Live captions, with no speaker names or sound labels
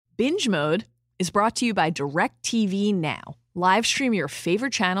Binge Mode is brought to you by DirecTV Now. Live stream your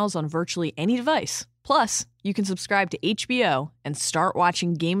favorite channels on virtually any device. Plus, you can subscribe to HBO and start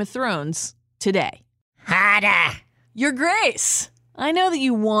watching Game of Thrones today. Harder! Your Grace! I know that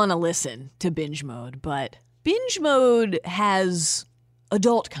you want to listen to Binge Mode, but Binge Mode has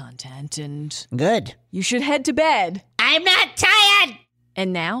adult content and... Good. You should head to bed. I'm not tired!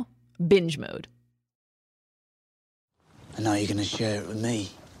 And now, Binge Mode. I know you're going to share it with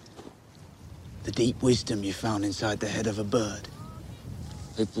me. The deep wisdom you found inside the head of a bird.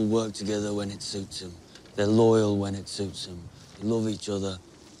 People work together when it suits them. They're loyal when it suits them. They love each other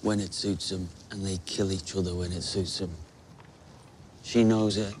when it suits them. And they kill each other when it suits them. She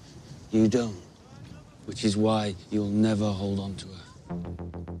knows it. You don't. Which is why you'll never hold on to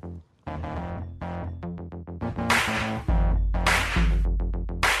her.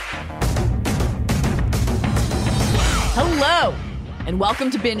 Hello, and welcome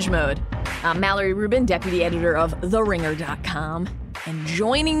to Binge Mode. I'm Mallory Rubin, deputy editor of TheRinger.com. And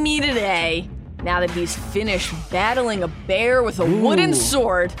joining me today, now that he's finished battling a bear with a wooden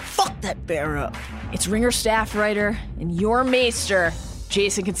sword, Fuck that bear up. it's Ringer staff writer and your maester,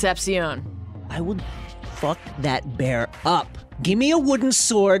 Jason Concepcion. I would fuck that bear up. Give me a wooden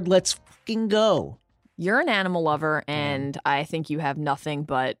sword. Let's fucking go. You're an animal lover, and I think you have nothing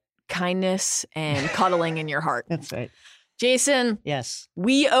but kindness and cuddling in your heart. That's right. Jason, Yes.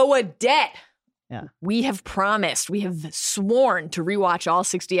 we owe a debt. Yeah. We have promised, we have sworn to rewatch all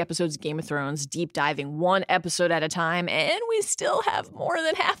 60 episodes of Game of Thrones, deep diving one episode at a time, and we still have more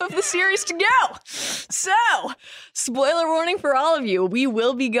than half of the series to go. So, spoiler warning for all of you, we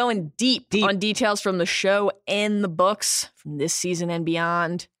will be going deep on details from the show and the books from this season and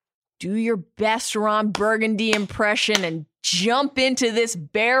beyond. Do your best Ron Burgundy impression and jump into this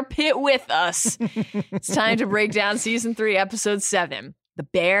bear pit with us. It's time to break down Season 3, Episode 7, The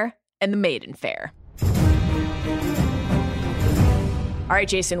Bear and the Maiden Fair. All right,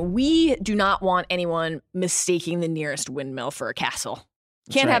 Jason, we do not want anyone mistaking the nearest windmill for a castle.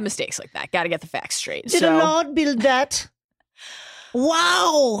 Can't have mistakes like that. Got to get the facts straight. Did the Lord build that?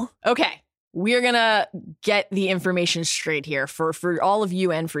 Wow. Okay, we're going to get the information straight here for all of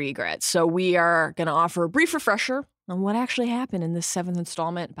you and for Egret. So we are going to offer a brief refresher on what actually happened in this 7th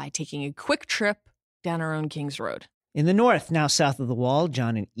installment by taking a quick trip down our own King's Road. In the north, now south of the wall,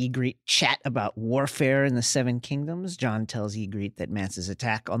 Jon and Ygritte chat about warfare in the Seven Kingdoms. Jon tells Ygritte that Mance's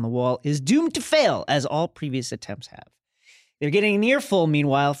attack on the wall is doomed to fail, as all previous attempts have. They're getting an earful,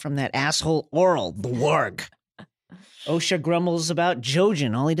 meanwhile, from that asshole Oral, the warg. Osha grumbles about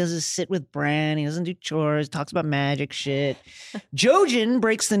Jojen. All he does is sit with Bran. He doesn't do chores, talks about magic shit. Jojen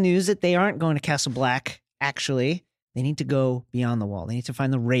breaks the news that they aren't going to Castle Black, actually. They need to go beyond the wall. They need to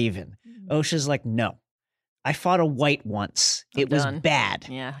find the Raven. Osha's like, no. I fought a white once. It was bad.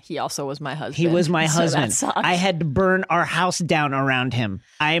 Yeah, he also was my husband. He was my husband. So that sucks. I had to burn our house down around him.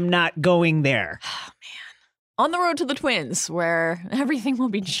 I am not going there. Oh, man. On the road to the twins, where everything will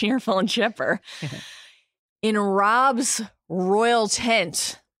be cheerful and chipper. In Robb's royal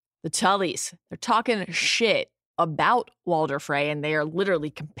tent, the Tullys, they're talking shit about Walder Frey, and they are literally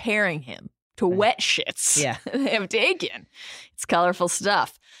comparing him to wet shits they have taken. It's colorful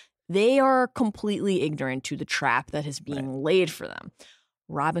stuff. They are completely ignorant to the trap that is being laid for them.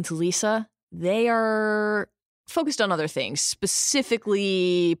 Robb and Talisa, they are focused on other things,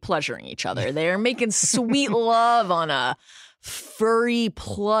 specifically pleasuring each other. They're making sweet love on a furry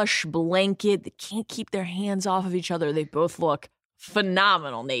plush blanket. They can't keep their hands off of each other. They both look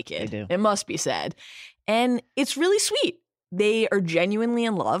phenomenal naked. They do. It must be said. And it's really sweet. They are genuinely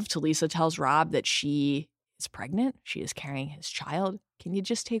in love. Talisa tells Robb that she is pregnant. She is carrying his child. Can you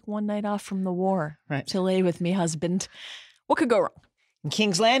just take one night off from the war to lay with me, husband? What could go wrong? In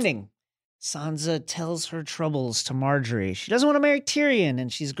King's Landing, Sansa tells her troubles to Marjorie. She doesn't want to marry Tyrion,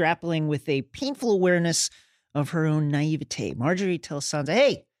 and she's grappling with a painful awareness of her own naivete. Marjorie tells Sansa,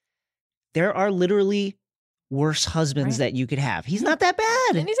 hey, there are literally worse husbands that you could have. He's not that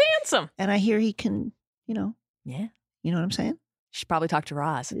bad. And he's handsome. And I hear he can, Yeah. You know what I'm saying? Should probably talk to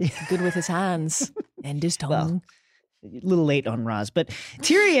Roz. Good with his hands and his tongue. Well, a little late on Roz, but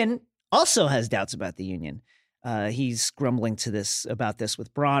Tyrion also has doubts about the Union. He's grumbling about this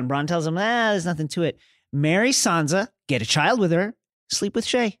with Bronn. Bronn tells him, there's nothing to it. Marry Sansa, get a child with her, sleep with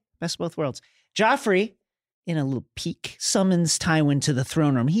Shae. Best of both worlds. Joffrey, in a little peek, summons Tywin to the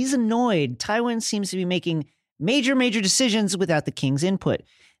throne room. He's annoyed. Tywin seems to be making major decisions without the king's input.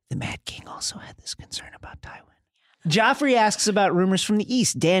 The Mad King also had this concern about Tywin. Joffrey asks about rumors from the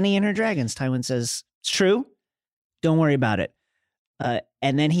east, Dany and her dragons. Tywin says, it's true. Don't worry about it.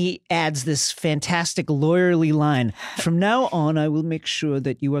 And then he adds this fantastic lawyerly line. From now on, I will make sure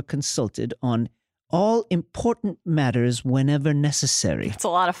that you are consulted on all important matters whenever necessary. It's a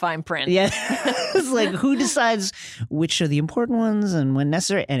lot of fine print. Yeah. It's like, who decides which are the important ones and when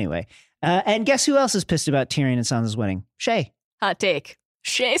necessary? Anyway. And guess who else is pissed about Tyrion and Sansa's wedding? Shay. Hot take.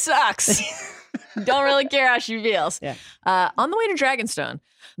 Shay sucks. Don't really care how she feels. Yeah. On the way to Dragonstone,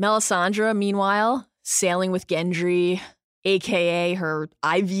 Melisandre, meanwhile, sailing with Gendry, a.k.a. her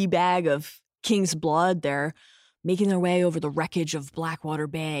IV bag of King's blood. They're making their way over the wreckage of Blackwater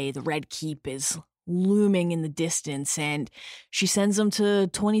Bay. The Red Keep is looming in the distance, and she sends them to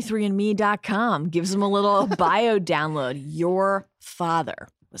 23andme.com, gives them a little bio download. Your father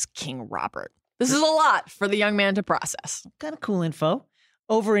was King Robert. This is a lot for the young man to process. Kind of cool info.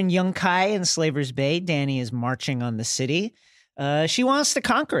 Over in Yunkai in Slaver's Bay, Dany is marching on the city. She wants to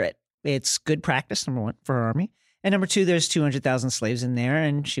conquer it. It's good practice, number one, for her army. And number two, there's 200,000 slaves in there,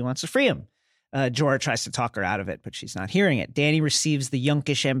 and she wants to free them. Jorah tries to talk her out of it, but she's not hearing it. Dany receives the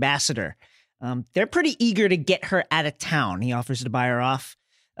Yunkish ambassador. They're pretty eager to get her out of town. He offers to buy her off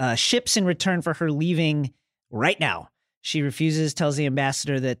ships in return for her leaving right now. She refuses, tells the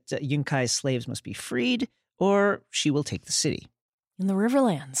ambassador that Yunkai's slaves must be freed, or she will take the city. In the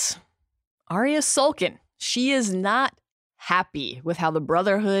Riverlands, Arya's sulking. She is not happy with how the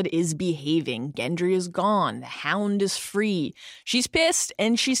Brotherhood is behaving. Gendry is gone. The Hound is free. She's pissed,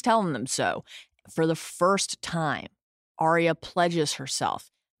 and she's telling them so. For the first time, Arya pledges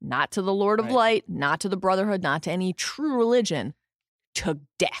herself, not to the Lord of Light, not to the Brotherhood, not to any true religion, to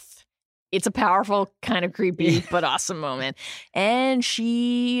death. It's a powerful, kind of creepy, but awesome moment. And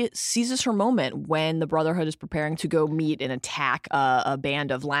she seizes her moment when the Brotherhood is preparing to go meet and attack a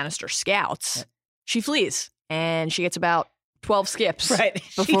band of Lannister scouts. She flees, and she gets about 12 skips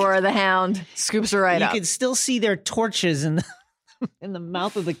before the Hound scoops her right up. You can still see their torches in the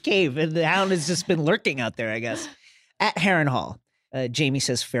mouth of the cave, and the Hound has just been lurking out there, I guess. At Harrenhal, Jaime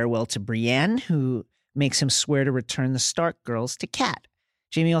says farewell to Brienne, who makes him swear to return the Stark girls to Cat.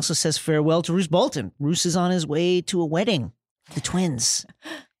 Jaime also says farewell to Roose Bolton. Roose is on his way to a wedding. The twins.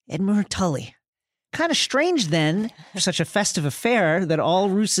 Edmure Tully. Kind of strange then, for such a festive affair, that all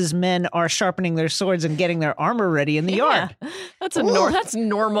Roose's men are sharpening their swords and getting their armor ready in the yard. That's that's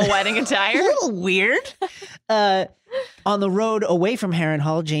normal wedding attire. A little weird. On the road away from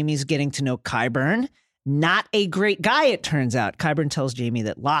Harrenhal, Jaime's getting to know Qyburn. Not a great guy, it turns out. Qyburn tells Jaime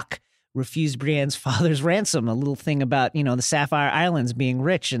that Locke refused Brienne's father's ransom, a little thing about, the Sapphire Islands being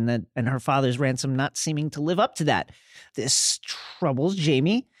rich and her father's ransom not seeming to live up to that. This troubles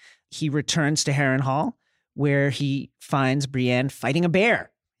Jaime. He returns to Harrenhal, where he finds Brienne fighting a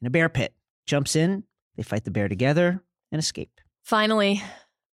bear in a bear pit. Jumps in, they fight the bear together and escape. Finally,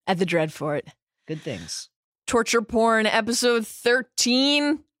 at the Dreadfort. Good things. Torture porn, episode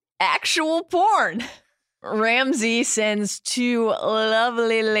 13, actual porn. Ramsay sends two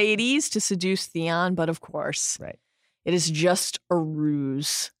lovely ladies to seduce Theon, but of course, it is just a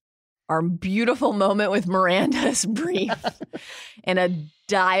ruse. Our beautiful moment with Miranda is brief, and a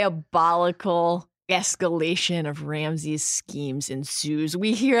diabolical escalation of Ramsay's schemes ensues.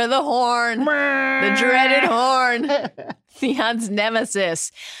 We hear the horn, the dreaded horn, Theon's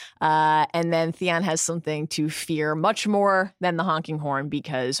nemesis. And then Theon has something to fear much more than the honking horn,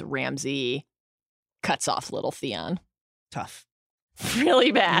 because Ramsay cuts off little Theon. Tough.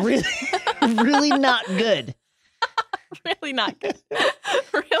 Really bad. Really not good. Really not good.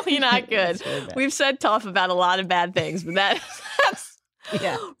 Really not good. Really We've said tough about a lot of bad things, but that's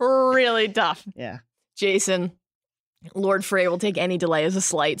really tough. Yeah. Jason, Lord Frey will take any delay as a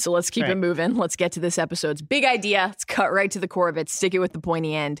slight, so let's keep it moving. Let's get to this episode's big idea. Let's cut right to the core of it, stick it with the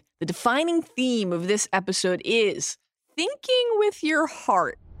pointy end. The defining theme of this episode is thinking with your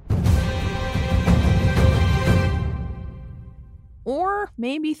heart. Or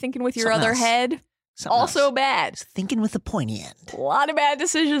maybe thinking with your other head. Something also else. Bad. Thinking with the pointy end. A lot of bad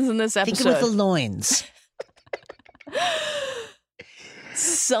decisions in this episode. Thinking with the loins.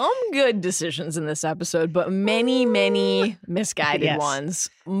 Some good decisions in this episode, but many, many misguided ones.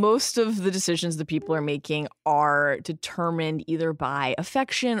 Most of the decisions that people are making are determined either by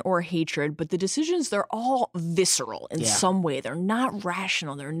affection or hatred, but the decisions, they're all visceral in some way. They're not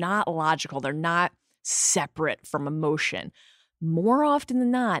rational. They're not logical. They're not separate from emotion. More often than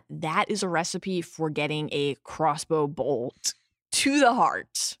not, that is a recipe for getting a crossbow bolt to the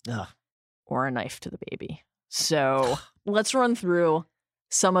heart or a knife to the baby. So let's run through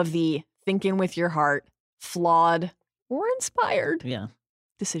some of the thinking with your heart, flawed or inspired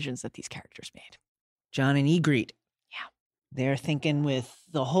decisions that these characters made. Jon and Ygritte. Yeah. They're thinking with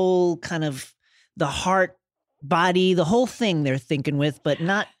the whole kind of the heart body, the whole thing they're thinking with, but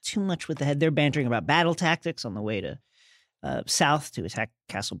not too much with the head. They're bantering about battle tactics on the way to south to attack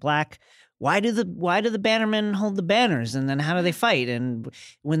Castle Black. Why do the bannermen hold the banners, and then how do they fight? And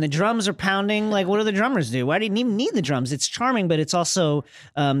when the drums are pounding, like, what do the drummers do? Why do you even need the drums? It's charming, but it's also,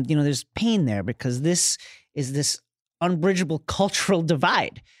 there's pain there because this is this unbridgeable cultural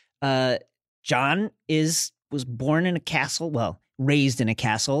divide. John was born in a castle, well, raised in a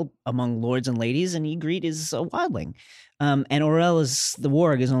castle among lords and ladies, and Ygritte is a wildling. And Orell the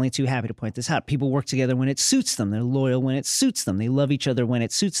warg is only too happy to point this out. People work together when it suits them. They're loyal when it suits them. They love each other when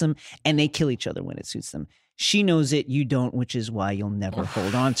it suits them, and they kill each other when it suits them. She knows it, you don't, which is why you'll never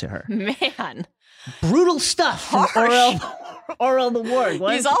hold on to her. Man. Brutal stuff from Orell the warg.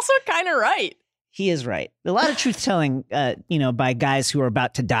 What? He's also kind of right. He is right. A lot of truth-telling, by guys who are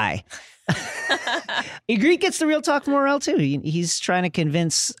about to die. Ygritte gets the real talk from Orell, too. He's trying to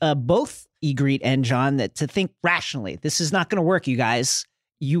convince both Ygritte and Jon that to think rationally. This is not going to work, you guys.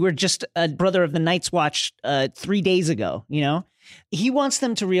 You were just a brother of the Night's Watch 3 days ago, He wants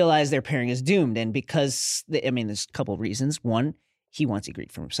them to realize their pairing is doomed. And because, there's a couple of reasons. One, he wants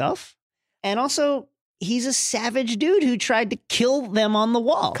Ygritte for himself. And also, he's a savage dude who tried to kill them on the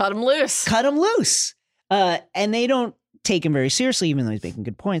wall. Cut him loose. And they don't take him very seriously, even though he's making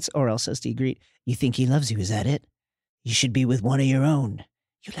good points. Orell says to Ygritte, you think he loves you, is that it? You should be with one of your own.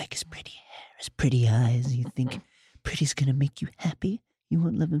 You like his pretty hair, his pretty eyes. You think pretty's going to make you happy? You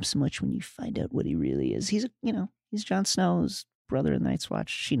won't love him so much when you find out what he really is. He's Jon Snow's brother in Night's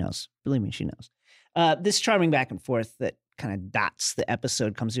Watch. She knows. Believe me, she knows. This charming back and forth that kind of dots the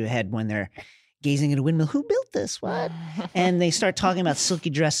episode comes to a head when they're gazing at a windmill. Who built this? What? And they start talking about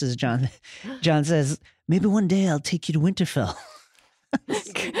silky dresses. Jon says, maybe one day I'll take you to Winterfell.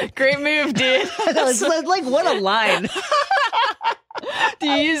 Great move, dude. It's like, what a line. Do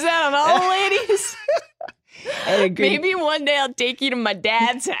you use that on all ladies? Maybe one day I'll take you to my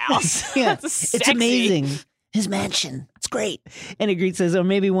dad's house. Yeah, That's it's amazing. His mansion. It's great. And Ygritte says, oh,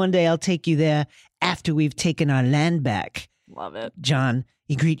 maybe one day I'll take you there after we've taken our land back. Love it. Jon,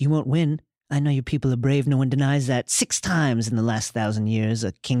 Ygritte, you won't win. I know your people are brave. No one denies that. 6 times in the last 1,000 years,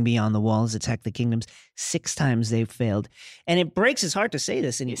 a king beyond the walls attacked the kingdoms. 6 times they've failed. And it breaks his heart to say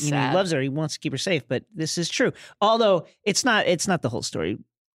this. And he loves her. He wants to keep her safe. But this is true. Although it's not the whole story.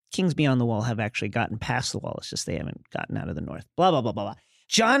 Kings beyond the wall have actually gotten past the wall. It's just they haven't gotten out of the north. Blah, blah, blah, blah, blah.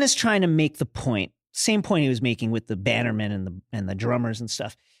 Jon is trying to make the point, same point he was making with the bannermen and the drummers and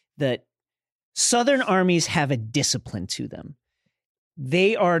stuff, that Southern armies have a discipline to them.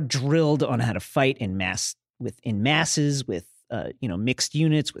 They are drilled on how to fight in masses, with mixed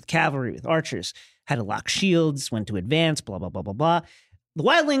units, with cavalry, with archers, how to lock shields, when to advance, blah, blah, blah, blah, blah. The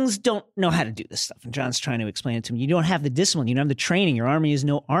wildlings don't know how to do this stuff. And Jon's trying to explain it to me. You don't have the discipline. You don't have the training. Your army is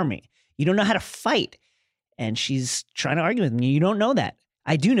no army. You don't know how to fight. And she's trying to argue with me. You don't know that.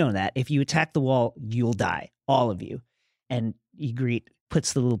 I do know that. If you attack the wall, you'll die. All of you. And Ygritte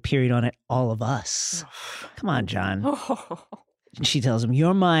puts the little period on it. All of us. Come on, Jon. And she tells him,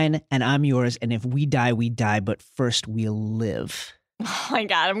 you're mine and I'm yours. And if we die, we die. But first we'll live. Oh my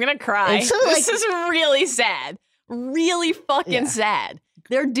God, I'm going to cry. So, this is really sad. Really fucking sad.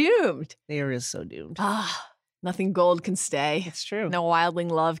 They're doomed. They are so doomed. Nothing gold can stay. It's true. No wildling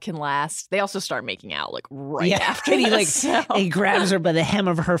love can last. They also start making out after and this. He grabs her by the hem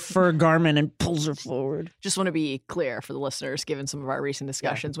of her fur garment and pulls her forward. Just want to be clear for the listeners, given some of our recent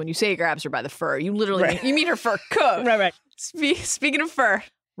discussions. When you say he grabs her by the fur, you literally you mean her fur coat. Right. Speaking of fur,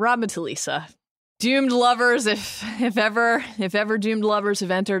 Rob and Talisa, doomed lovers. If ever doomed lovers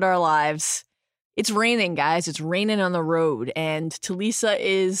have entered our lives, it's raining, guys. It's raining on the road, and Talisa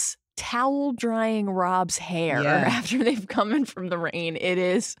is towel drying Rob's hair after they've come in from the rain. It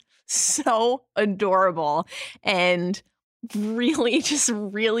is so adorable and really just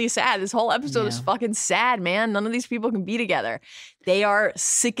really sad. This whole episode is fucking sad, man. None of these people can be together. They are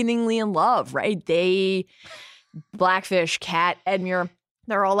sickeningly in love, right? Blackfish, Cat, Edmure,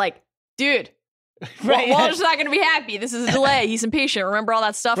 they're all like, dude, Walter's not going to be happy. This is a delay. He's impatient. Remember all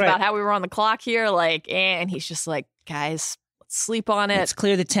that stuff about how we were on the clock here? And he's just like, guys, let's sleep on it. Let's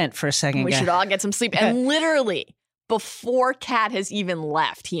clear the tent for a second. We should all get some sleep. And literally, before Cat has even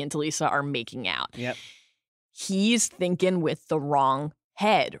left, he and Talisa are making out. Yep. He's thinking with the wrong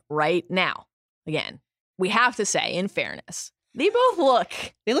head right now. Again, we have to say, in fairness, they both look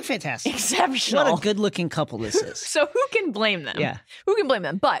fantastic. Exceptional. What a good-looking couple this is. So who can blame them? Yeah. Who can blame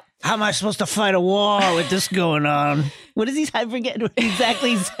them? But how am I supposed to fight a war with this going on? What is he? I forget what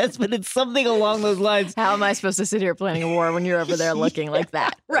exactly he says, but it's something along those lines. How am I supposed to sit here planning a war when you're over there looking like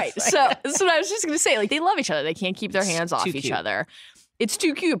that? Right. So that's what I was just going to say. Like, they love each other. They can't keep their hands off each other. It's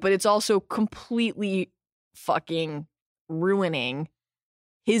too cute, but it's also completely fucking ruining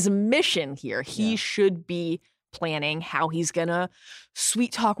his mission here. He should be planning how he's gonna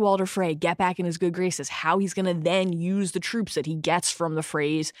sweet talk Walder Frey, get back in his good graces, how he's gonna then use the troops that he gets from the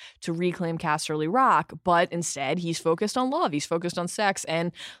Freys to reclaim Casterly Rock. But instead, he's focused on love, he's focused on sex,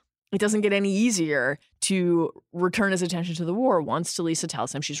 and it doesn't get any easier to return his attention to the war once Talisa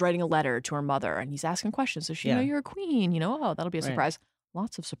tells him she's writing a letter to her mother and he's asking questions. Does she know you're a queen? Oh, that'll be a surprise.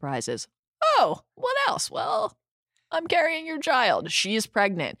 Lots of surprises. Oh, what else? Well, I'm carrying your child. She is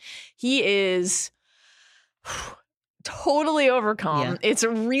pregnant. He is totally overcome. Yeah. It's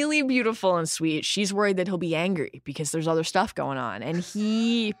really beautiful and sweet. She's worried that he'll be angry because there's other stuff going on. And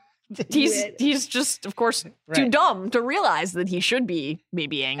he's just, of course, too dumb to realize that he should be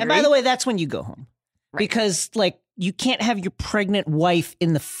maybe angry. And by the way, that's when you go home. Because, like, you can't have your pregnant wife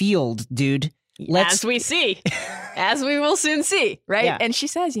in the field, dude. As we see. As we will soon see, right? Yeah. And she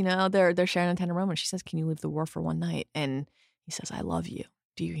says, they're sharing a tender moment. She says, can you leave the war for one night? And he says, I love you.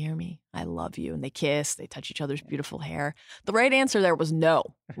 Do you hear me? I love you. And they kiss. They touch each other's beautiful hair. The right answer there was no,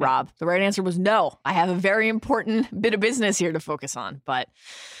 Rob. The right answer was no. I have a very important bit of business here to focus on. But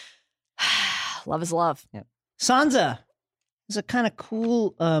love is love. Yep. Sansa is a kind of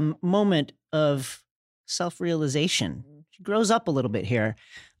cool moment of self-realization. She grows up a little bit here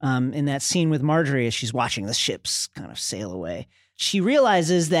in that scene with Marjorie as she's watching the ships kind of sail away. She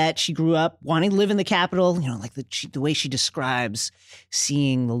realizes that she grew up wanting to live in the capital, like the way she describes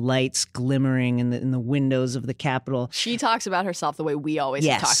seeing the lights glimmering in the windows of the capital. She talks about herself the way we always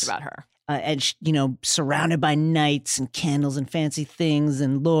have talked about her. And, surrounded by knights and candles and fancy things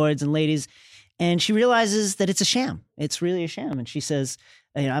and lords and ladies. And she realizes that it's a sham. It's really a sham. And she says,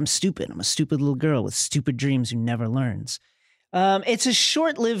 I'm stupid. I'm a stupid little girl with stupid dreams who never learns. It's a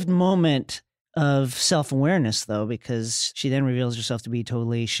short-lived moment of self-awareness, though, because she then reveals herself to be a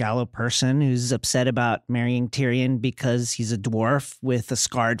totally shallow person who's upset about marrying Tyrion because he's a dwarf with a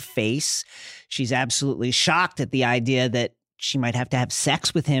scarred face. She's absolutely shocked at the idea that she might have to have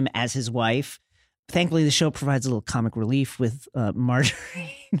sex with him as his wife. Thankfully, the show provides a little comic relief with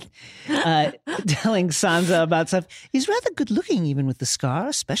Marjorie telling Sansa about stuff. He's rather good looking, even with the scar,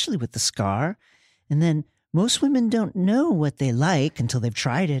 especially with the scar. And then most women don't know what they like until they've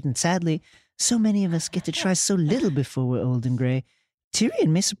tried it. And sadly, so many of us get to try so little before we're old and gray. Tyrion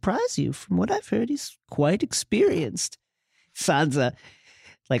may surprise you. From what I've heard, he's quite experienced. Sansa,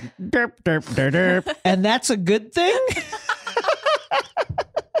 like, derp, derp, derp, derp. And that's a good thing?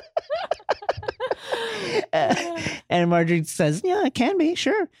 And Marjorie says, yeah, it can be,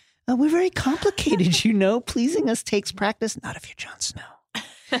 sure. We're very complicated, Pleasing us takes practice. Not if you're Jon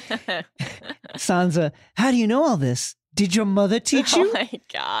Snow. Sansa, how do you know all this? Did your mother teach you? Oh, my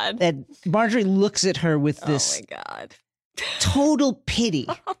God. And Marjorie looks at her with this total pity.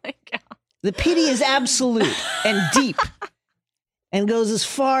 Oh, my God. The pity is absolute and deep and goes as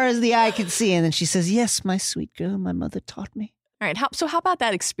far as the eye can see. And then she says, yes, my sweet girl, my mother taught me. All right. So how about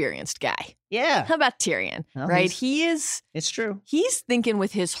that experienced guy? Yeah. How about Tyrion? Well, right? It's true. He's thinking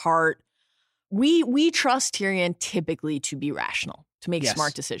with his heart. We trust Tyrion typically to be rational, to make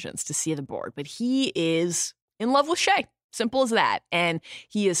smart decisions, to see the board. But he is in love with Shae. Simple as that. And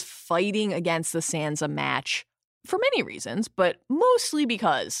he is fighting against the Sansa match for many reasons, but mostly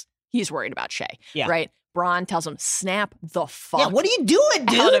because he's worried about Shae. Yeah. Right? Bronn tells him, snap the fuck. Yeah, what are you doing,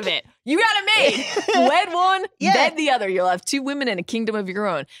 dude? Out of it. You got it made. Wed one, bed the other. You'll have two women in a kingdom of your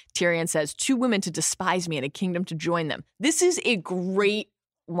own. Tyrion says, two women to despise me and a kingdom to join them. This is a great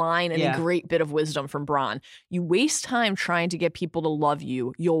line and a great bit of wisdom from Bronn. You waste time trying to get people to love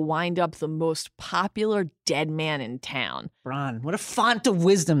you, you'll wind up the most popular dead man in town. Bronn, what a font of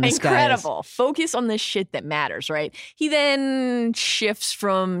wisdom this guy is. Incredible. Focus on the shit that matters, right? He then shifts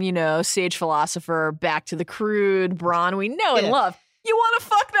from, sage philosopher back to the crude Bronn we know and love. You want to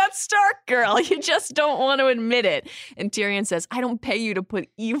fuck that Stark girl. You just don't want to admit it. And Tyrion says, I don't pay you to put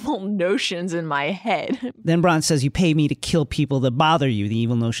evil notions in my head. Then Bronn says, you pay me to kill people that bother you. The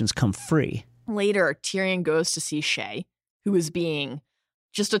evil notions come free. Later, Tyrion goes to see Shae, who is being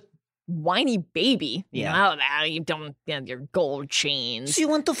just a whiny baby. You don't have your gold chains. So you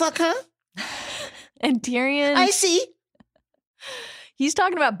want to fuck her? And Tyrion... I see. He's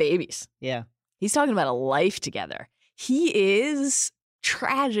talking about babies. Yeah. He's talking about a life together. He is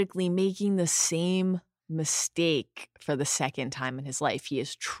tragically making the same mistake for the second time in his life. He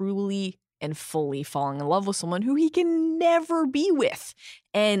is truly and fully falling in love with someone who he can never be with.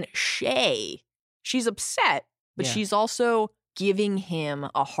 And Shae, she's upset, but she's also giving him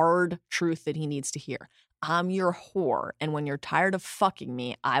a hard truth that he needs to hear. I'm your whore, and when you're tired of fucking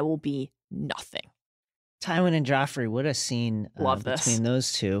me, I will be nothing. Tywin and Joffrey, what a scene Love between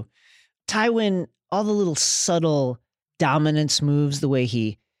those two. Tywin all the little subtle dominance moves, the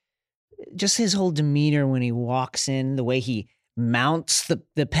way just his whole demeanor when he walks in, the way he mounts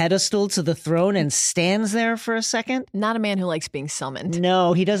the pedestal to the throne and stands there for a second. Not a man who likes being summoned.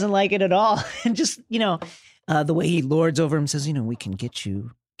 No, he doesn't like it at all. And just, the way he lords over him, says, we can get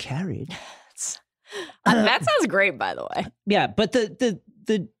you carried. That sounds great, by the way. Yeah, but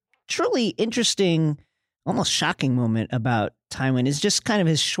the truly interesting, almost shocking moment about Tywin is just kind of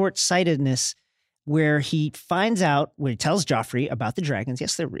his short-sightedness, where he finds out, where he tells Joffrey about the dragons.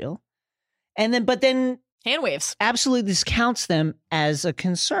 Yes, they're real. But then hand waves. Absolutely discounts them as a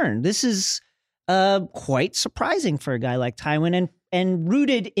concern. This is quite surprising for a guy like Tywin, and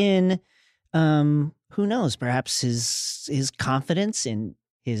rooted in, who knows, perhaps his confidence in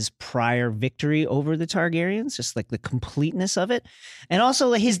his prior victory over the Targaryens, just like the completeness of it, and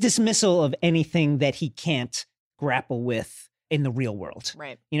also his dismissal of anything that he can't grapple with in the real world.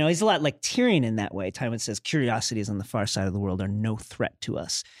 Right. He's a lot like Tyrion in that way. Tywin says, curiosities on the far side of the world are no threat to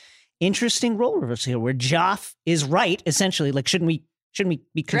us. Interesting role reversal here, where Joff is right, essentially. Like, shouldn't we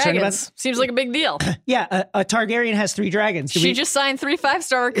be concerned dragons. about? Seems like a big deal. Yeah, a Targaryen has 3 dragons. She just signed 3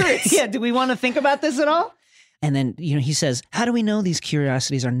 5-star recruits. Yeah, do we want to think about this at all? And then, he says, how do we know these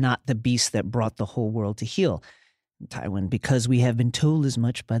curiosities are not the beast that brought the whole world to heel? Tywin, because we have been told as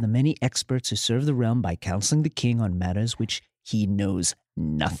much by the many experts who serve the realm by counseling the king on matters which he knows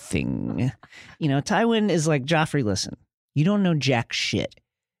nothing. Tywin is like, Joffrey, listen, you don't know jack shit.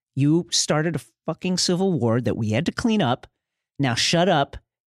 You started a fucking civil war that we had to clean up. Now shut up,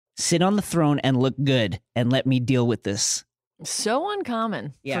 sit on the throne and look good, and let me deal with this. So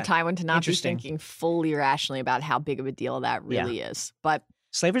uncommon for Tywin to not be thinking fully rationally about how big of a deal that really is. But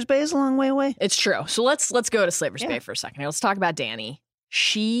Slaver's Bay is a long way away. It's true. So let's go to Slaver's Bay for a second. Let's talk about Dany.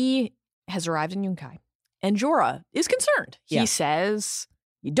 She has arrived in Yunkai, and Jorah is concerned. He says,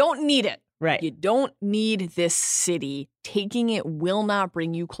 you don't need it. Right. You don't need this city. Taking it will not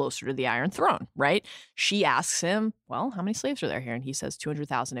bring you closer to the Iron Throne, right? She asks him, well, how many slaves are there here? And he says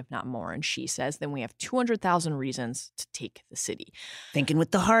 200,000, if not more. And she says, then we have 200,000 reasons to take the city. Thinking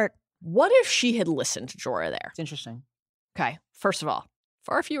with the heart. What if she had listened to Jorah there? It's interesting. Okay, first of all,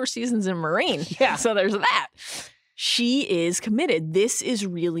 far fewer seasons in Marine. Yeah. So there's that. She is committed. This is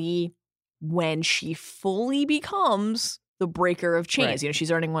really when she fully becomes the breaker of chains. Right.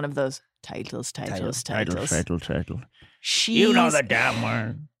 She's earning one of those titles. Title. She's, you know the damn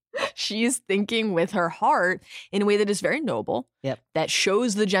word. She's thinking with her heart in a way that is very noble. Yep. That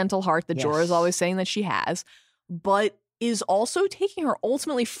shows the gentle heart that Jorah is always saying that she has, but is also taking her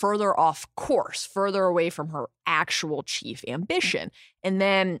ultimately further off course, further away from her actual chief ambition. And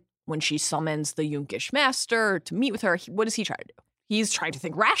then when she summons the Yunkish master to meet with her, what does he try to do? He's trying to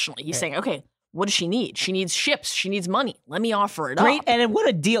think rationally. He's saying, okay, what does she need? She needs ships. She needs money. Let me offer it up. Great, and what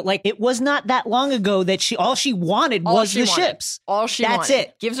a deal. Like, it was not that long ago that all she wanted was the ships. All she wanted. That's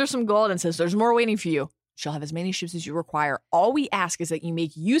it. Gives her some gold and says, there's more waiting for you. She'll have as many ships as you require. All we ask is that you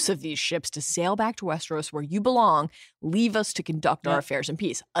make use of these ships to sail back to Westeros where you belong. Leave us to conduct our affairs in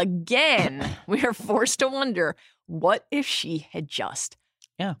peace. Again, we are forced to wonder, what if she had just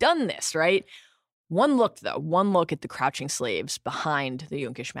done this, right? One look at the crouching slaves behind the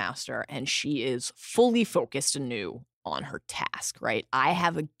Yunkish master, and she is fully focused anew on her task, right? I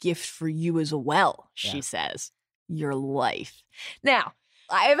have a gift for you as well, she says, your life. Now,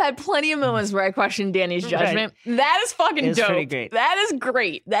 I have had plenty of moments where I question Dany's judgment. Right. That is fucking dope. Pretty great. That is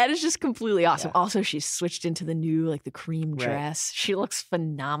great. That is just completely awesome. Yeah. Also, she's switched into the new, the cream dress. She looks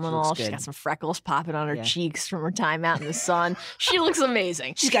phenomenal. She's got some freckles popping on her cheeks from her time out in the sun. She looks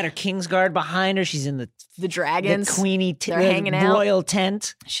amazing. She's got her Kingsguard behind her. She's in the dragons. The queenie they're hanging out. Royal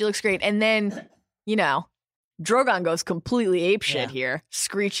tent. She looks great. And then, Drogon goes completely apeshit here.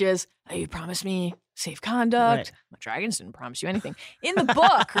 Screeches, oh, you promised me safe conduct. Right. My dragons didn't promise you anything. In the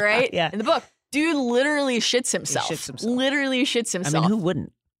book, right? In the book, dude literally shits himself. Literally shits himself. I mean, who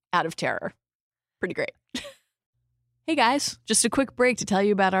wouldn't? Out of terror. Pretty great. Hey guys, just a quick break to tell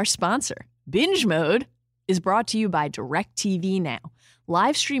you about our sponsor. Binge Mode is brought to you by DirecTV Now.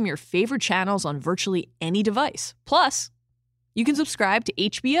 Live stream your favorite channels on virtually any device. Plus, you can subscribe to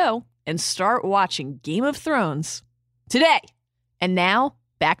HBO and start watching Game of Thrones today. And now,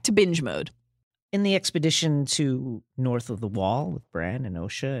 back to Binge Mode. In the expedition to north of the Wall with Bran and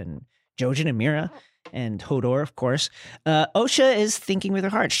Osha and Jojen and Mira and Hodor, of course, Osha is thinking with her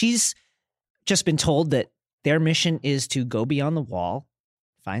heart. She's just been told that their mission is to go beyond the Wall,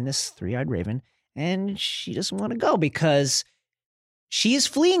 find this three-eyed raven, and she doesn't want to go because she is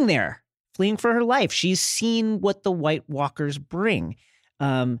fleeing there, fleeing for her life. She's seen what the White Walkers bring.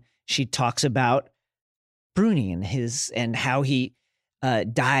 She talks about Bruni and how he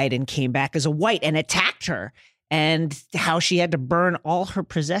died and came back as a white and attacked her, and how she had to burn all her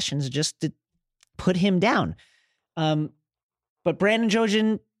possessions just to put him down. But Bran and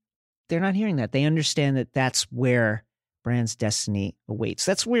Jojen, they're not hearing that. They understand that that's where Bran's destiny awaits.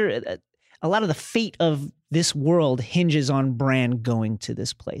 That's where a lot of the fate of this world hinges on Bran going to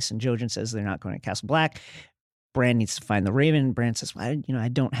this place. And Jojen says they're not going to Castle Black. Bran needs to find the Raven. Bran says, well, I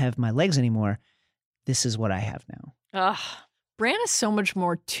don't have my legs anymore. This is what I have now. Ugh. Bran is so much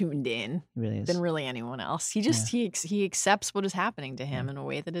more tuned in He than really anyone else. He just he accepts what is happening to him in a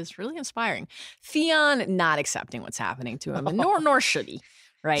way that is really inspiring. Theon not accepting what's happening to him, and nor should he,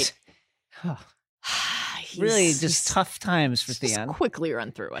 right? Really just tough times for Theon. Just quickly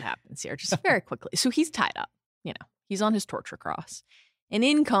run through what happens here, just very quickly. So he's tied up, he's on his torture cross. And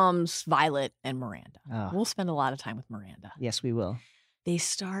in comes Violet and Miranda. Oh. We'll spend a lot of time with Miranda. Yes, we will. They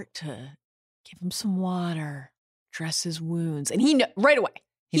start to give him some water, dress his wounds. And right away,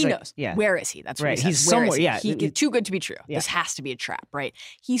 he knows. Yeah. Where is he? That's what right. He says. He's somewhere. Yeah. He's too good to be true. Yeah. This has to be a trap, right?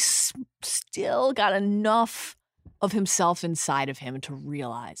 He's still got enough of himself inside of him to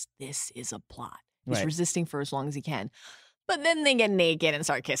realize this is a plot. He's resisting for as long as he can. But then they get naked and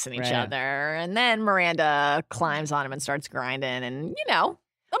start kissing each other. And then Miranda climbs on him and starts grinding. And, a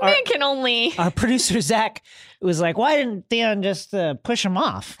man can only... Our producer, Zach, was like, why didn't Theon just push him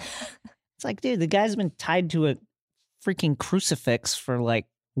off? It's like, dude, the guy's been tied to a freaking crucifix for like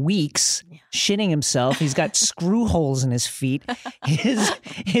weeks, shitting himself. He's got screw holes in his feet.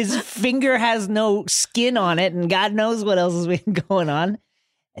 His finger has no skin on it. And God knows what else has been going on.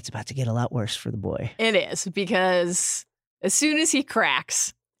 It's about to get a lot worse for the boy. It is, because... as soon as he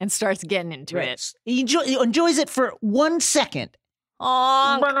cracks and starts getting into it. He enjoys it for 1 second.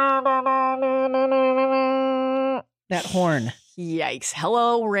 That horn. Yikes.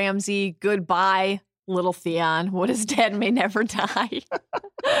 Hello, Ramsay. Goodbye, little Theon. What is dead may never die.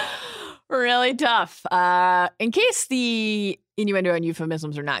 Really tough. In case the innuendo and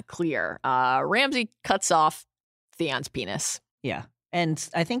euphemisms are not clear, Ramsay cuts off Theon's penis. Yeah. And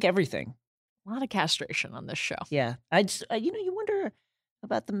I think everything. A lot of castration on this show. Yeah. You wonder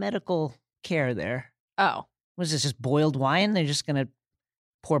about the medical care there. Oh. Was this just boiled wine? They're just going to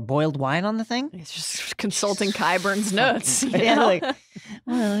pour boiled wine on the thing? It's just consulting Qyburn's notes.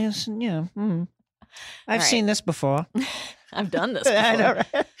 Well, yes, yeah. I've seen this before. I've done this before. I know,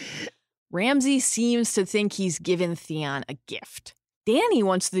 right? Ramsay seems to think he's given Theon a gift. Dany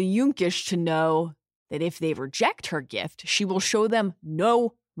wants the Yunkish to know that if they reject her gift, she will show them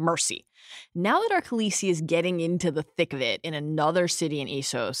no mercy. Now that our Khaleesi is getting into the thick of it in another city in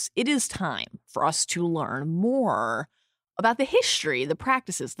Essos, it is time for us to learn more about the history, the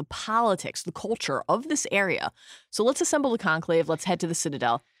practices, the politics, the culture of this area. So let's assemble the conclave. Let's head to the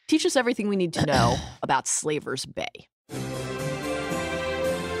Citadel. Teach us everything we need to know about Slaver's Bay.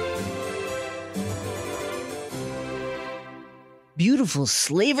 Beautiful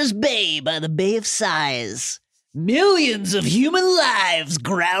Slaver's Bay by the Bay of Sighs. Millions of human lives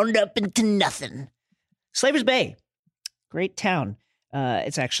ground up into nothing. Slaver's Bay, great town.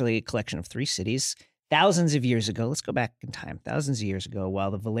 It's actually a collection of 3 cities. Thousands of years ago, let's go back in time, thousands of years ago, while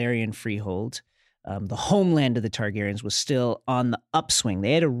the Valyrian freehold, the homeland of the Targaryens, was still on the upswing,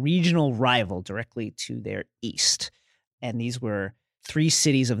 they had a regional rival directly to their east. And these were 3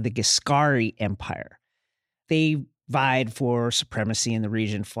 cities of the Giscari Empire. They vied for supremacy in the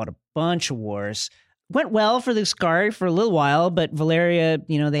region, fought a bunch of wars. Went well for the Giscari for a little while, but Valyria,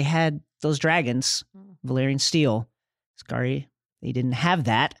 they had those dragons, Valyrian steel. Giscari, they didn't have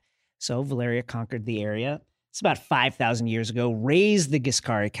that. So Valyria conquered the area. It's about 5,000 years ago, raised the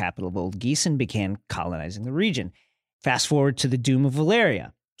Giscari capital of Old Geese and began colonizing the region. Fast forward to the doom of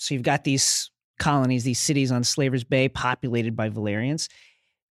Valyria. So you've got these colonies, these cities on Slaver's Bay populated by Valyrians.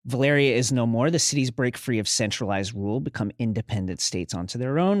 Valyria is no more. The cities break free of centralized rule, become independent states onto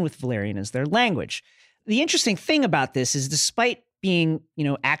their own with Valyrian as their language. The interesting thing about this is despite being,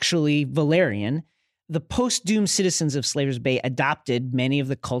 actually Valyrian, the post-Doom citizens of Slaver's Bay adopted many of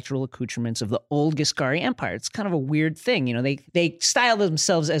the cultural accoutrements of the old Giscari Empire. It's kind of a weird thing. They style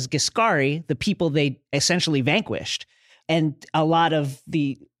themselves as Giscari, the people they essentially vanquished. And a lot of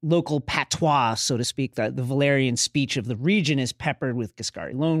the local patois, so to speak, the Valyrian speech of the region is peppered with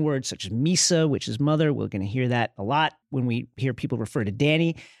Giscari loanwords such as Misa, which is mother. We're going to hear that a lot when we hear people refer to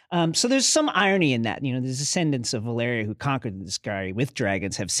Dany. So there's some irony in that. The descendants of Valyria who conquered the Giscari with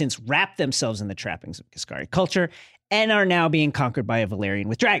dragons have since wrapped themselves in the trappings of Giscari culture and are now being conquered by a Valyrian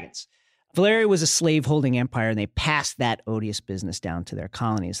with dragons. Valyria was a slave-holding empire, and they passed that odious business down to their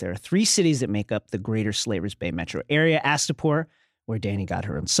colonies. There are 3 cities that make up the greater Slaver's Bay metro area: Astapor, where Dany got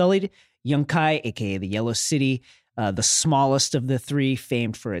her Unsullied; Yunkai, a.k.a. the Yellow City, the smallest of the three,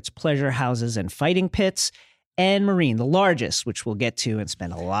 famed for its pleasure houses and fighting pits, and Marine, the largest, which we'll get to and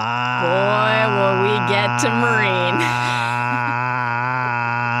spend a lot. Boy, will we get to Marine.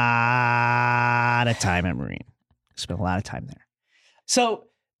 lot of time at Marine. Spent a lot of time there. So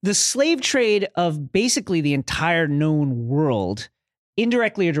the slave trade of basically the entire known world,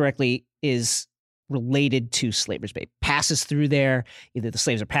 indirectly or directly, is related to Slaver's Bay. Passes through there. Either the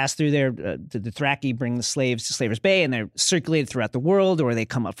slaves are passed through there, the Dothraki bring the slaves to Slaver's Bay, and they're circulated throughout the world, or they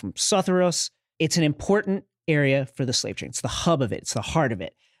come up from Sotheros. It's an important area for the slave trade. It's the hub of it. It's the heart of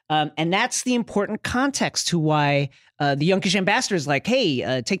it. And that's the important context to why the Yunkish ambassador is like,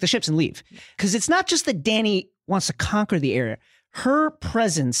 hey, take the ships and leave. Because it's not just that Dany wants to conquer the area. Her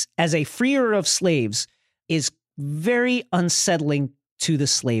presence as a freer of slaves is very unsettling to the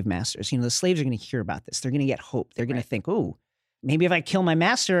slave masters. The slaves are going to hear about this. They're going to get hope. They're going to think, oh, maybe if I kill my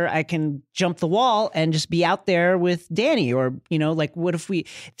master, I can jump the wall and just be out there with Dany. Or, what if we...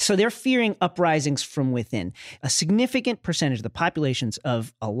 So they're fearing uprisings from within. A significant percentage of the populations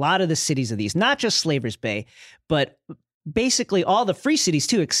of a lot of the cities of these, not just Slaver's Bay, but basically all the free cities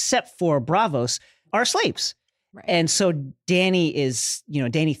too, except for Braavos, are slaves. Right. And so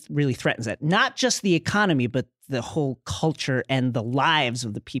Dany really threatens that. Not just the economy, but the whole culture and the lives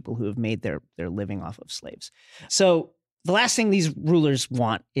of the people who have made their living off of slaves. So the last thing these rulers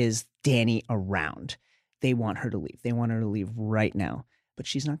want is Dany around. They want her to leave. They want her to leave right now. But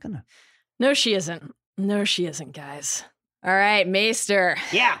she's not gonna. No, she isn't. No, she isn't, guys. All right, Maester.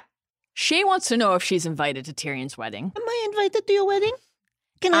 Yeah. Shay wants to know if she's invited to Tyrion's wedding. Am I invited to your wedding?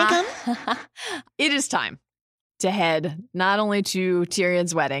 Can I come? It is time to head not only to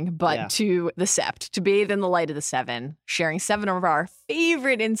Tyrion's wedding, but to the Sept, to bathe in the light of the Seven, sharing 7 of our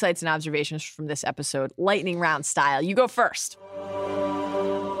favorite insights and observations from this episode, lightning round style. You go first.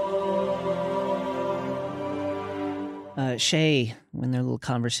 Shay, when their little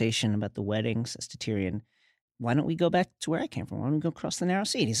conversation about the wedding, says to Tyrion, why don't we go back to where I came from? Why don't we go across the narrow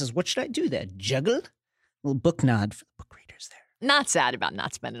sea? And he says, what should I do there? Juggle? A little book nod for the book readers there. Not sad about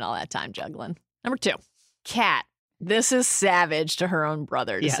not spending all that time juggling. Number 2, Kat. This is savage to her own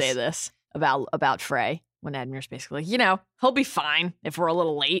brother to say this about Frey, when Edmure's basically like, he'll be fine if we're a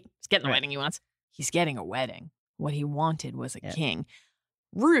little late. He's getting the wedding he wants. He's getting a wedding. What he wanted was a king.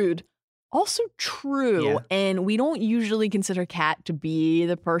 Rude, also true. Yeah. And we don't usually consider Kat to be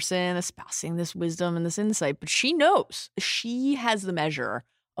the person espousing this wisdom and this insight, but she knows. She has the measure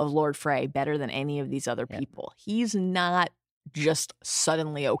of Lord Frey better than any of these other people. He's not just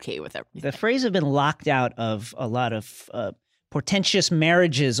suddenly okay with everything. The Freys have been locked out of a lot of portentous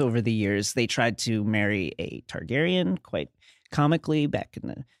marriages over the years. They tried to marry a Targaryen quite comically back in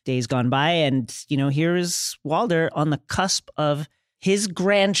the days gone by. And, here is Walder on the cusp of his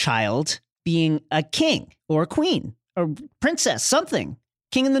grandchild being a king or a queen or princess, something.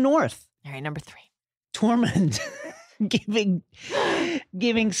 King in the North. All right, number 3. Tormund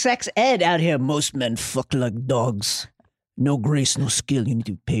giving sex ed out here. Most men fuck like dogs. No grace, no skill. You need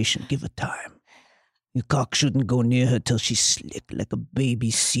to be patient. Give her time. Your cock shouldn't go near her till she's slick like a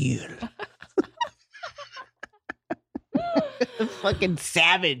baby seal. Fucking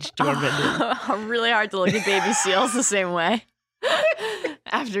savage, Tormund. Really hard to look at baby seals the same way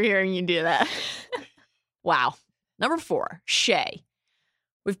after hearing you do that. Wow. Number 4, Shay.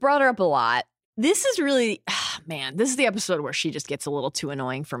 We've brought her up a lot. This is really, this is the episode where she just gets a little too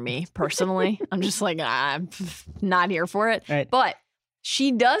annoying for me, personally. I'm just like, I'm not here for it. Right. But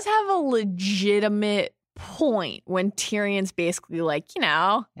she does have a legitimate point when Tyrion's basically like,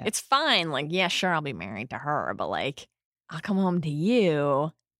 it's fine. Like, yeah, sure, I'll be married to her, but like, I'll come home to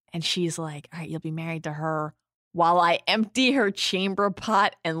you. And she's like, all right, you'll be married to her while I empty her chamber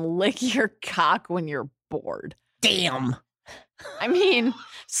pot and lick your cock when you're bored. Damn. I mean,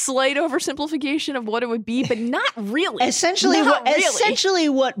 slight oversimplification of what it would be, but not really. Essentially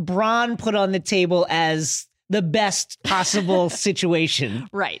what Bronn put on the table as the best possible situation.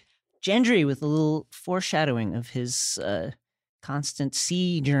 Right. Gendry, with a little foreshadowing of his constant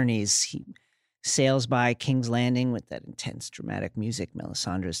sea journeys. He sails by King's Landing with that intense dramatic music.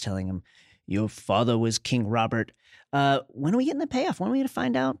 Melisandre's telling him, your father was King Robert. When are we getting the payoff? When are we going to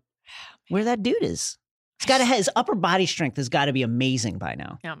find out where that dude is? His upper body strength has got to be amazing by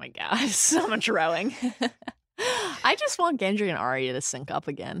now. Oh my God, so much rowing. I just want Gendry and Arya to sync up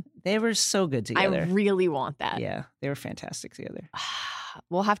again. They were so good together. I really want that. Yeah, they were fantastic together.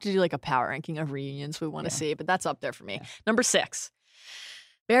 We'll have to do like a power ranking of reunions we want to see, but that's up there for me. Yeah. Number 6,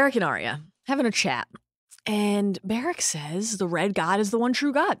 Beric and Arya having a chat. And Beric says the Red God is the one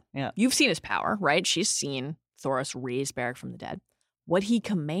true God. Yeah. You've seen his power, right? She's seen Thoros raise Beric from the dead. What he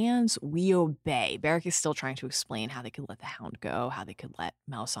commands, we obey. Beric is still trying to explain how they could let the Hound go, how they could let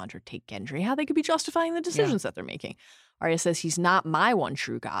Melisandre take Gendry, how they could be justifying the decisions that they're making. Arya says, he's not my one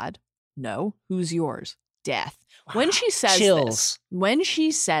true God. No, who's yours? Death. Wow. When she says Chills.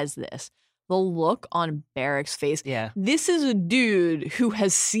 this, the look on Beric's face, Yeah. this is a dude who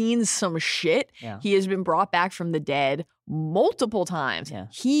has seen some shit. Yeah. He has been brought back from the dead multiple times. Yeah.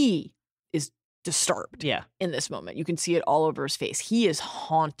 He is disturbed Yeah. in this moment. You can see it all over his face. He is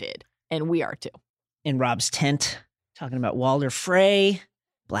haunted, and we are too. In Rob's tent, talking about Walder Frey,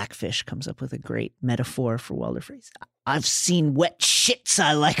 Blackfish comes up with a great metaphor for Walder Frey. I've seen wet shits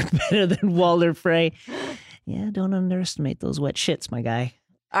I like better than Walder Frey. Yeah, don't underestimate those wet shits, my guy.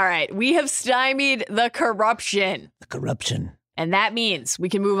 All right, we have stymied the corruption. The corruption. And that means we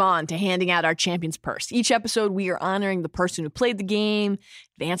can move on to handing out our champion's purse. Each episode, we are honoring the person who played the game,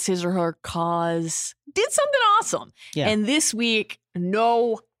 advanced his or her cause, did something awesome. Yeah. And this week,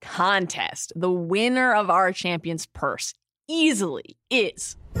 no contest. The winner of our champion's purse easily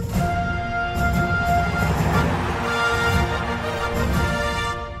is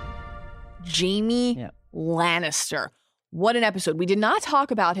Jaime Lannister. What an episode. We did not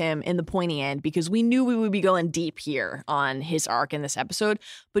talk about him in the pointy end because we knew we would be going deep here on his arc in this episode.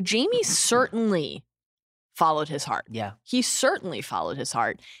 But Jaime certainly followed his heart. Yeah. He certainly followed his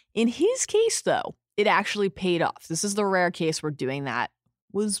heart. In his case, though, it actually paid off. This is the rare case where doing that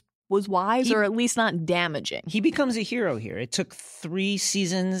was wise or at least not damaging. He becomes a hero here. It took 3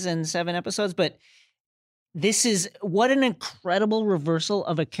 seasons and 7 episodes, but this is what an incredible reversal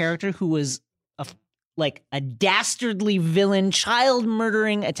of a character who was a dastardly villain,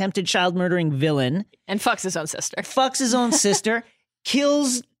 attempted child murdering villain. And fucks his own sister. Fucks his own sister,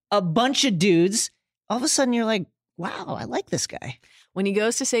 kills a bunch of dudes. All of a sudden you're like, wow, I like this guy. When he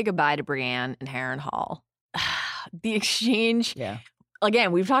goes to say goodbye to Brienne and Harrenhal, the exchange. Yeah.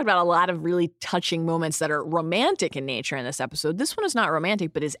 Again, we've talked about a lot of really touching moments that are romantic in nature in this episode. This one is not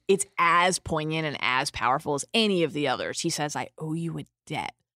romantic, but it's as poignant and as powerful as any of the others. He says, I owe you a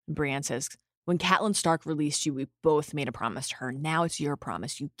debt. And Brienne says, when Catelyn Stark released you, we both made a promise to her. Now it's your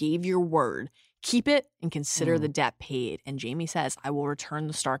promise. You gave your word. Keep it and consider the debt paid. And Jaime says, I will return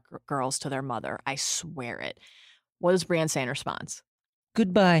the Stark girls to their mother. I swear it. What does Brienne say in response?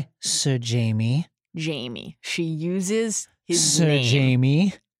 Goodbye, Sir Jaime. Jaime. She uses his Sir name.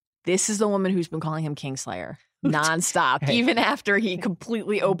 Jaime. This is the woman who's been calling him Kingslayer nonstop, Right. even after he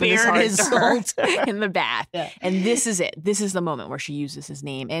completely opened his Bared heart his to soul her to her. in the bath. Yeah. And this is it. This is the moment where she uses his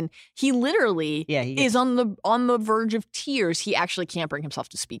name. And he literally He is on the verge of tears. He actually can't bring himself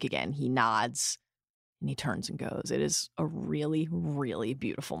to speak again. He nods and he turns and goes. It is a really, really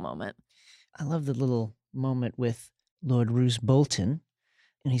beautiful moment. I love the little moment with Lord Roose Bolton.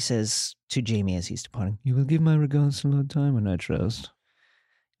 And he says to Jaime as he's departing, you will give my regards to Lord Tywin, I trust.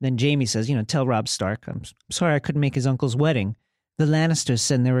 Then Jaime says, tell Robb Stark, I'm sorry I couldn't make his uncle's wedding. The Lannisters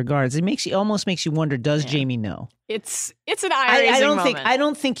send their regards. It almost makes you wonder, does Jaime know? It's an eye-raising moment. I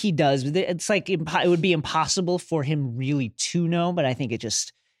don't think he does. It's like it would be impossible for him really to know, but I think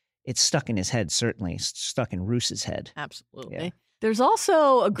it's stuck in his head, certainly. It's stuck in Roose's head. Absolutely. Yeah. There's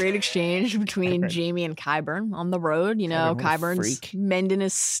also a great exchange between Jaime and Qyburn on the road. Qyburn's mending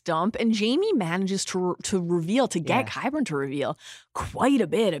his stump, and Jaime manages to get Qyburn to reveal quite a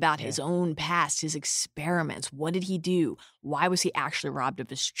bit about his own past, his experiments. What did he do? Why was he actually robbed of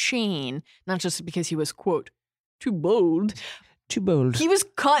his chain? Not just because he was, quote, too bold. Too bold. He was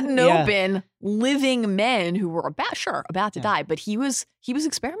cutting open living men who were about to die, but he was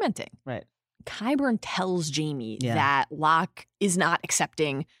experimenting. Right. Qyburn tells Jaime that Locke is not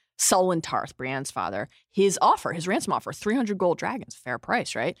accepting Selwyn Tarth, Brienne's father, his ransom offer, 300 gold dragons, fair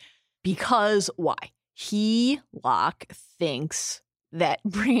price, right? Because why? Locke, thinks that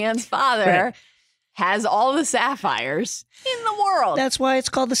Brienne's father has all the sapphires in the world. That's why it's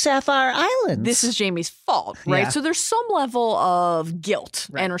called the Sapphire Islands. This is Jaime's fault, right? Yeah. So there's some level of guilt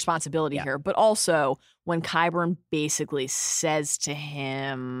and responsibility here, but also when Qyburn basically says to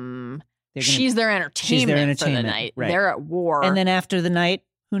him, she's their entertainment for the night. Right. They're at war. And then after the night,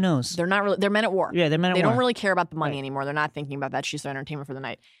 who knows? They're not really, they're men at war. Yeah, they're men at war. They don't really care about the money anymore. They're not thinking about that. She's their entertainment for the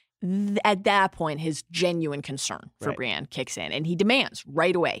night. At that point, his genuine concern for Brienne kicks in, and he demands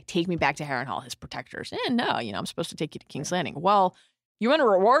right away, take me back to Harrenhal, his protectors. No, I'm supposed to take you to King's Landing. Well, you want a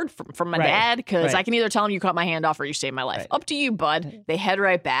reward from my dad? Because I can either tell him you cut my hand off or you saved my life. Up to you, bud. They head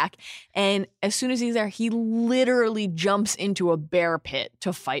right back. And as soon as he's there, he literally jumps into a bear pit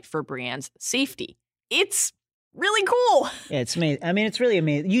to fight for Brienne's safety. It's really cool. Yeah, it's amazing. I mean, it's really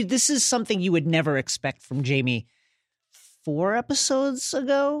amazing. This is something you would never expect from Jaime 4 episodes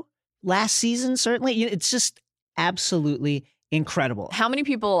ago. Last season, certainly. It's just absolutely incredible. How many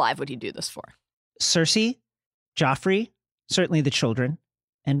people alive would he do this for? Cersei, Joffrey, certainly the children,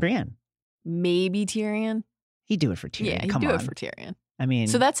 and Brienne. Maybe Tyrion. He'd do it for Tyrion. Yeah, he'd Come do on. it for Tyrion. I mean,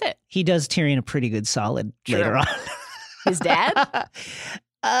 So that's it. he does Tyrion a pretty good solid Sure. later on. His dad?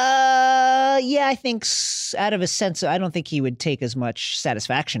 Yeah, I think out of a sense, I don't think he would take as much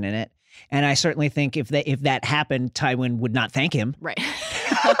satisfaction in it. And I certainly think if that happened, Tywin would not thank him. Right.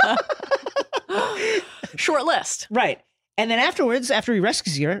 Short list. Right. And then afterwards, after he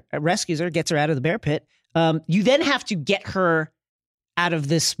rescues her, gets her out of the bear pit, you then have to get her out of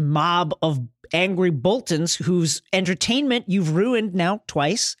this mob of angry Boltons whose entertainment you've ruined now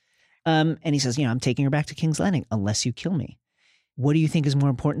twice. And he says, I'm taking her back to King's Landing unless you kill me. What do you think is more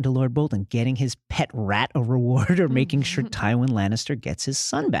important to Lord Bolton, getting his pet rat a reward or making sure Tywin Lannister gets his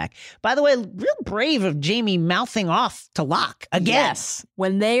son back? By the way, real brave of Jaime mouthing off to Locke again. Yes.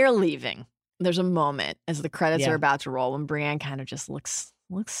 When they are leaving, there's a moment as the credits Yeah. are about to roll when Brienne kind of just looks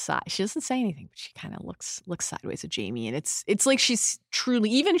side. She doesn't say anything, but she kind of looks sideways at Jaime, and it's like she's truly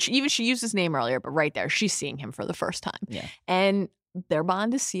even she used his name earlier, but right there she's seeing him for the first time. Yeah. And their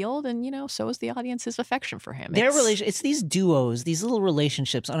bond is sealed, and so is the audience's affection for him. It's these duos, these little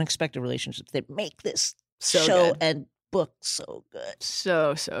relationships, unexpected relationships that make this So show good. and book so good.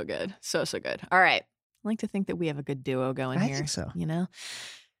 So good. So good. All right. I like to think that we have a good duo going I here. think so.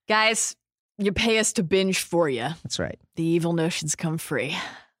 Guys, you pay us to binge for you. That's right. The evil notions come free.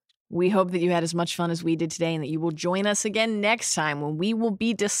 We hope that you had as much fun as we did today and that you will join us again next time when we will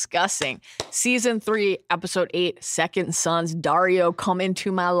be discussing Season 3, Episode 8, Second Sons, Dario Come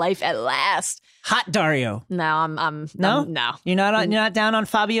Into My Life at Last. Hot Dario. No, I'm No? no. You're not down on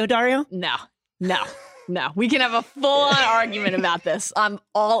Fabio Dario? No. We can have a full-on argument about this. I'm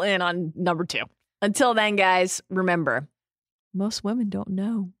all in on number 2. Until then, guys, remember, most women don't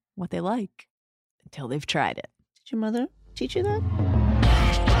know what they like until they've tried it. Did your mother teach you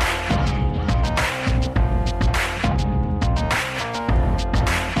that?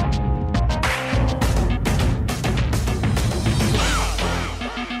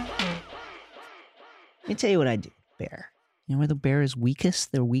 Let me tell you what I do, bear. You know where the bear is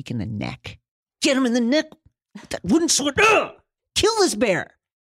weakest? They're weak in the neck. Get him in the neck with that wooden sword. Ugh! Kill this bear.